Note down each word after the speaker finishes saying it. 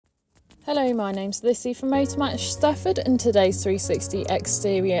Hello, my name's Lissy from Motor Match Stafford, and today's 360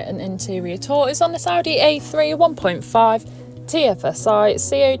 exterior and interior tour is on this Audi A3 1.5 TFSI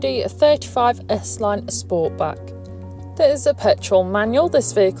CoD 35 S-Line Sportback. There is a petrol manual.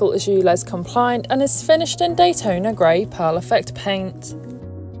 This vehicle is ULEZ compliant and is finished in Daytona Grey Pearl Effect paint.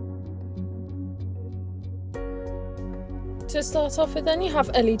 To start off with then, you have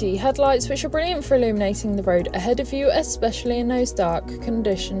LED headlights which are brilliant for illuminating the road ahead of you, especially in those dark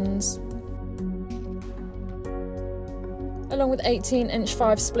conditions. Along with 18-inch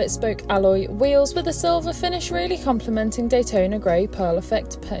 5-split spoke alloy wheels with a silver finish, really complementing Daytona Grey Pearl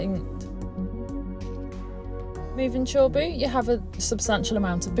Effect paint. Moving to your boot, you have a substantial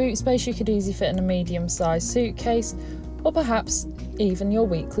amount of boot space. You could easily fit in a medium-sized suitcase or perhaps even your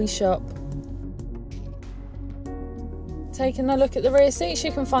weekly shop. Taking a look at the rear seats,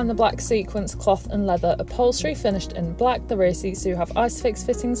 you can find the black sequence cloth and leather upholstery finished in black. The rear seats do have ISOFIX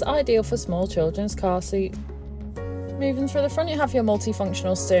fittings, ideal for small children's car seats. Moving through the front, you have your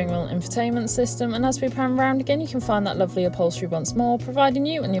multifunctional steering wheel and infotainment system, and as we pan round again, you can find that lovely upholstery once more, providing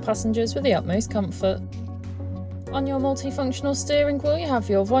you and your passengers with the utmost comfort. On your multifunctional steering wheel, you have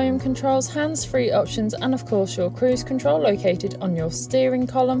your volume controls, hands-free options, and of course your cruise control located on your steering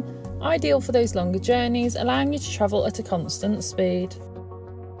column, ideal for those longer journeys, allowing you to travel at a constant speed.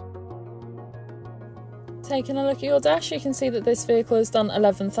 Taking a look at your dash, you can see that this vehicle has done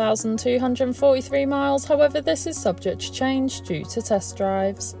 11,243 miles, however this is subject to change due to test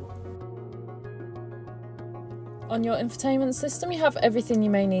drives. On your infotainment system, you have everything you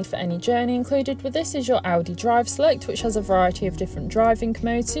may need for any journey. Included with this is your Audi Drive Select, which has a variety of different driving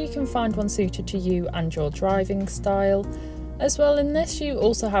modes, so you can find one suited to you and your driving style. As well, in this you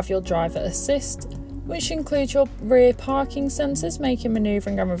also have your driver assist, which includes your rear parking sensors, making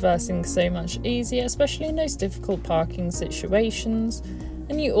manoeuvring and reversing so much easier, especially in those difficult parking situations.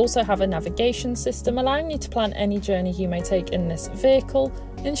 And you also have a navigation system, allowing you to plan any journey you may take in this vehicle,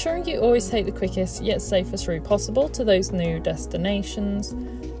 ensuring you always take the quickest yet safest route possible to those new destinations.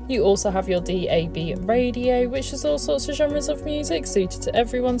 You also have your DAB radio, which has all sorts of genres of music suited to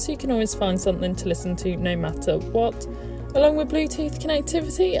everyone, so you can always find something to listen to no matter what, along with Bluetooth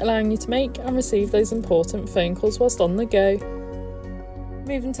connectivity, allowing you to make and receive those important phone calls whilst on the go.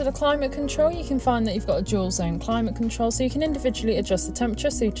 Moving to the climate control, you can find that you've got a dual zone climate control, so you can individually adjust the temperature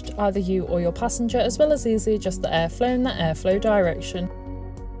suited to either you or your passenger, as well as easily adjust the airflow and the airflow direction.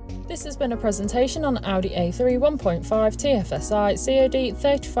 This has been a presentation on Audi A3 1.5 TFSI CoD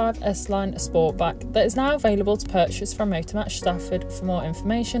 35 S-Line Sportback that is now available to purchase from Motor Match Stafford. For more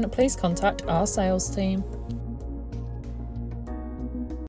information, please contact our sales team.